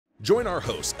Join our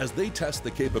hosts as they test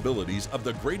the capabilities of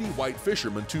the Grady-White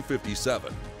Fisherman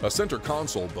 257, a center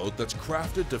console boat that's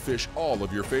crafted to fish all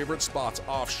of your favorite spots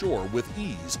offshore with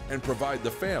ease and provide the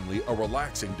family a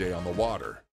relaxing day on the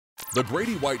water. The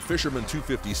Grady-White Fisherman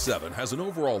 257 has an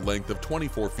overall length of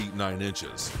 24 feet 9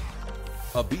 inches,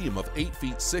 a beam of 8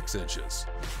 feet 6 inches,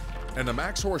 and a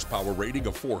max horsepower rating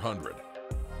of 400.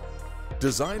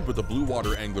 Designed with the blue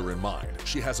water angler in mind,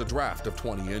 she has a draft of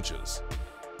 20 inches,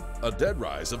 a dead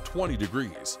rise of 20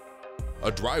 degrees,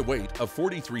 a dry weight of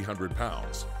 4,300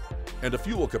 pounds, and a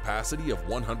fuel capacity of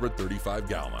 135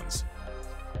 gallons.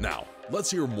 Now,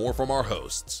 let's hear more from our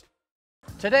hosts.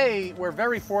 Today, we're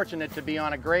very fortunate to be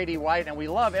on a Grady-White, and we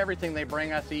love everything they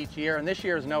bring us each year, and this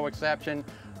year is no exception.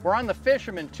 We're on the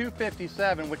Fisherman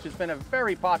 257, which has been a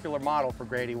very popular model for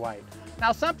Grady-White.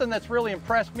 Now, something that's really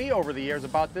impressed me over the years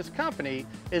about this company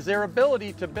is their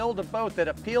ability to build a boat that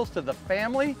appeals to the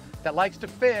family that likes to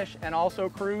fish and also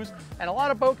cruise. And a lot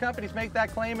of boat companies make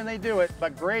that claim and they do it,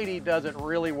 but Grady does it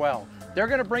really well. They're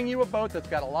going to bring you a boat that's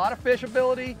got a lot of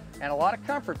fishability and a lot of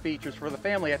comfort features for the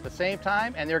family at the same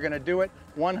time, and they're going to do it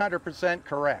 100%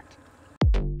 correct.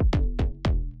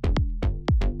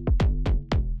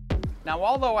 Now,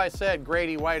 although I said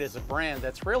Grady-White is a brand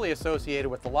that's really associated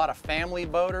with a lot of family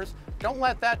boaters, don't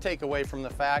let that take away from the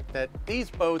fact that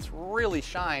these boats really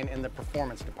shine in the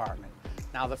performance department.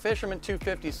 Now, the Fisherman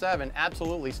 257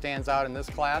 absolutely stands out in this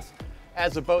class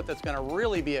as a boat that's going to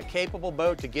really be a capable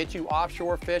boat to get you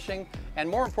offshore fishing and,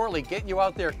 more importantly, get you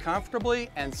out there comfortably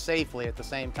and safely at the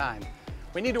same time.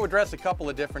 We need to address a couple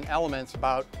of different elements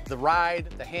about the ride,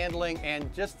 the handling,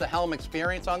 and just the helm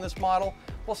experience on this model.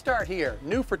 We'll start here.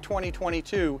 New for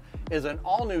 2022 is an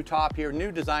all-new top here,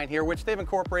 new design here, which they've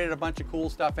incorporated a bunch of cool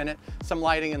stuff in it, some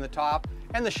lighting in the top,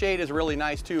 and the shade is really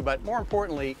nice too, but more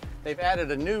importantly, they've added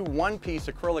a new one-piece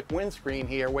acrylic windscreen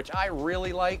here, which I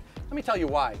really like. Let me tell you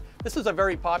why. This is a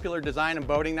very popular design in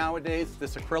boating nowadays,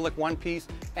 this acrylic one-piece,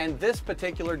 and this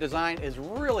particular design is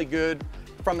really good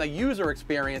from the user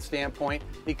experience standpoint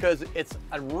because it's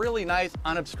a really nice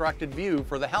unobstructed view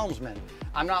for the helmsman.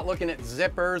 I'm not looking at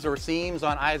zippers or seams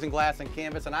on isinglass and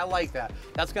canvas, and I like that.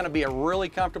 That's going to be a really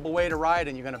comfortable way to ride,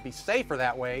 and you're going to be safer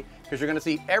that way because you're going to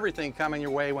see everything coming your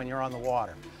way when you're on the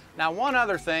water. Now, one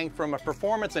other thing from a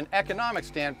performance and economic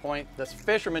standpoint, this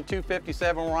Fisherman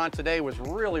 257 we're on today was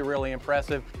really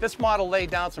impressive. This model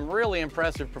laid down some really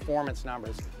impressive performance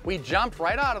numbers. We jumped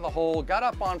right out of the hole, got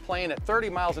up on plane at 30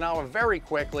 miles an hour very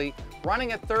quickly,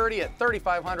 running at 30 at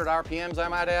 3,500 RPMs, I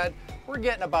might add. We're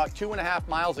getting about 2.5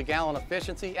 miles a gallon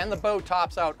efficiency, and the boat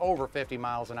tops out over 50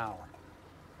 miles an hour.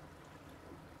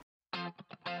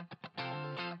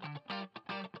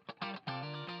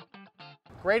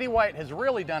 Grady-White has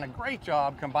really done a great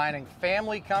job combining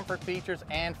family comfort features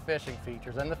and fishing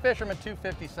features, and the Fisherman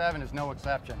 257 is no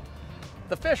exception.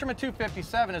 The Fisherman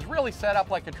 257 is really set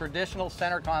up like a traditional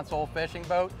center console fishing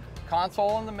boat.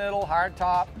 Console in the middle, hard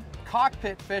top,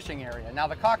 cockpit fishing area. Now,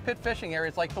 the cockpit fishing area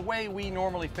is like the way we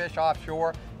normally fish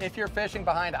offshore. If you're fishing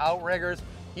behind outriggers,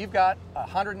 you've got a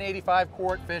 185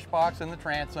 quart fish box in the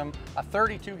transom, a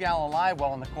 32 gallon live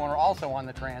well in the corner also on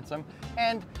the transom,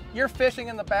 and you're fishing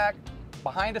in the back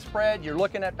behind a spread, you're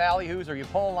looking at ballyhoos, or you're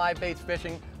pulling live baits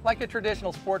fishing like a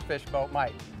traditional sport fish boat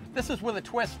might. This is with a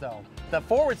twist though. The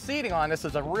forward seating on this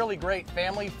is a really great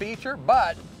family feature,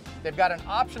 but they've got an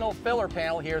optional filler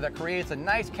panel here that creates a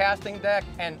nice casting deck,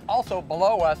 and also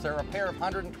below us there are a pair of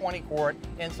 120 quart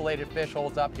insulated fish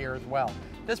holes up here as well.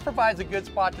 This provides a good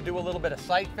spot to do a little bit of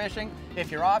sight fishing. If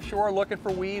you're offshore looking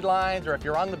for weed lines, or if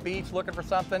you're on the beach looking for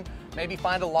something, maybe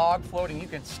find a log floating, you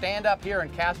can stand up here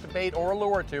and cast a bait or a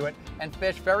lure to it and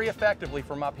fish very effectively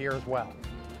from up here as well.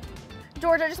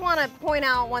 George, I just want to point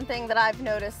out one thing that I've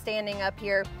noticed standing up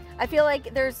here. I feel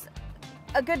like there's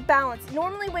a good balance.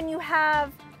 Normally when you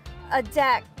have a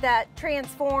deck that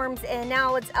transforms and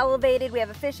now it's elevated, we have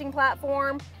a fishing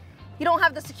platform, you don't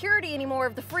have the security anymore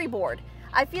of the freeboard.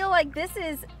 I feel like this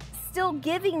is still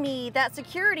giving me that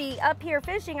security up here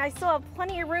fishing. I still have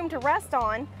plenty of room to rest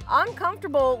on. I'm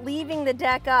comfortable leaving the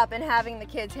deck up and having the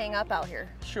kids hang up out here.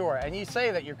 Sure, and you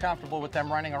say that you're comfortable with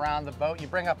them running around the boat. You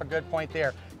bring up a good point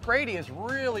there. Grady is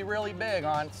really big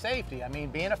on safety. I mean,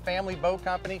 being a family boat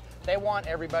company, they want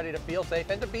everybody to feel safe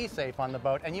and to be safe on the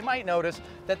boat. And you might notice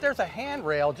that there's a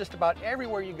handrail just about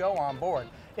everywhere you go on board.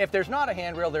 If there's not a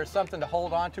handrail, there's something to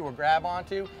hold onto or grab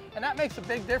onto, and that makes a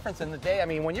big difference in the day. I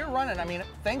mean, when you're running, I mean,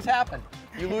 things happen.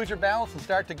 You lose your balance and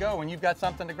start to go, and you've got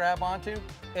something to grab onto,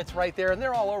 it's right there, and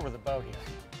they're all over the boat here.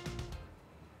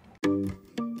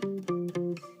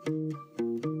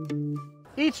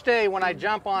 Each day when I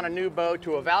jump on a new boat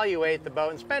to evaluate the boat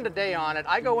and spend a day on it,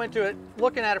 I go into it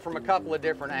looking at it from a couple of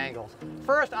different angles.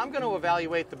 first, I'm going to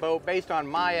evaluate the boat based on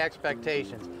my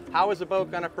expectations. How is the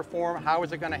boat going to perform? How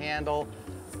is it going to handle?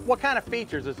 What kind of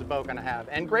features is the boat going to have?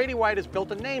 And Grady-White has built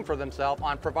a name for themselves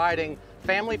on providing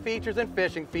family features and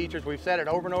fishing features. We've said it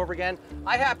over and over again.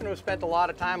 I happen to have spent a lot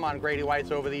of time on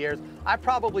Grady-Whites over the years. I've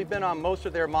probably been on most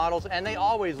of their models, and they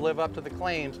always live up to the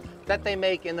claims that they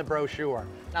make in the brochure.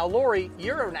 Now, Lori,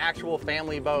 you're an actual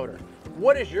family boater.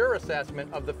 What is your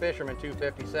assessment of the Fisherman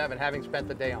 257, having spent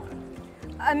the day on it?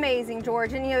 Amazing,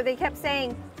 George. And you know, they kept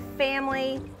saying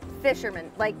family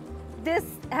fisherman. Like, this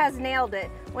has nailed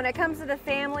it. When it comes to the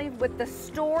family, with the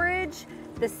storage,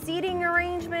 the seating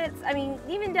arrangements, I mean,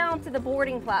 even down to the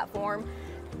boarding platform,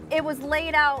 it was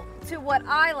laid out to what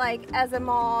I like as a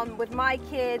mom with my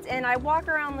kids. And I walk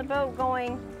around the boat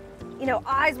going, you know,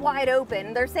 eyes wide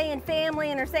open. They're saying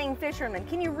family and they're saying fisherman.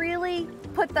 Can you really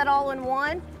put that all in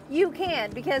one? You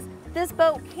can, because this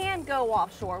boat can go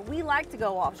offshore. We like to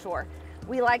go offshore.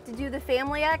 We like to do the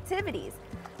family activities.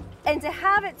 And to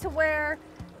have it to where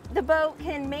the boat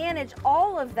can manage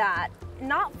all of that,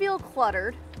 not feel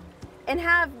cluttered, and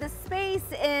have the space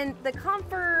and the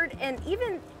comfort and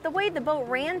even the way the boat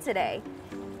ran today.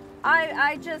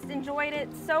 I just enjoyed it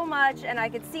so much, and I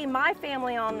could see my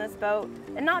family on this boat,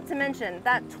 and not to mention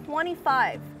that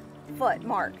 25-foot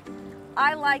mark.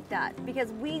 I like that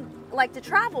because we like to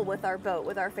travel with our boat,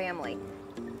 with our family.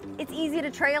 It's easy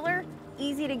to trailer,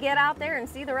 easy to get out there and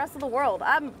see the rest of the world.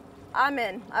 I'm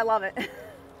in. I love it.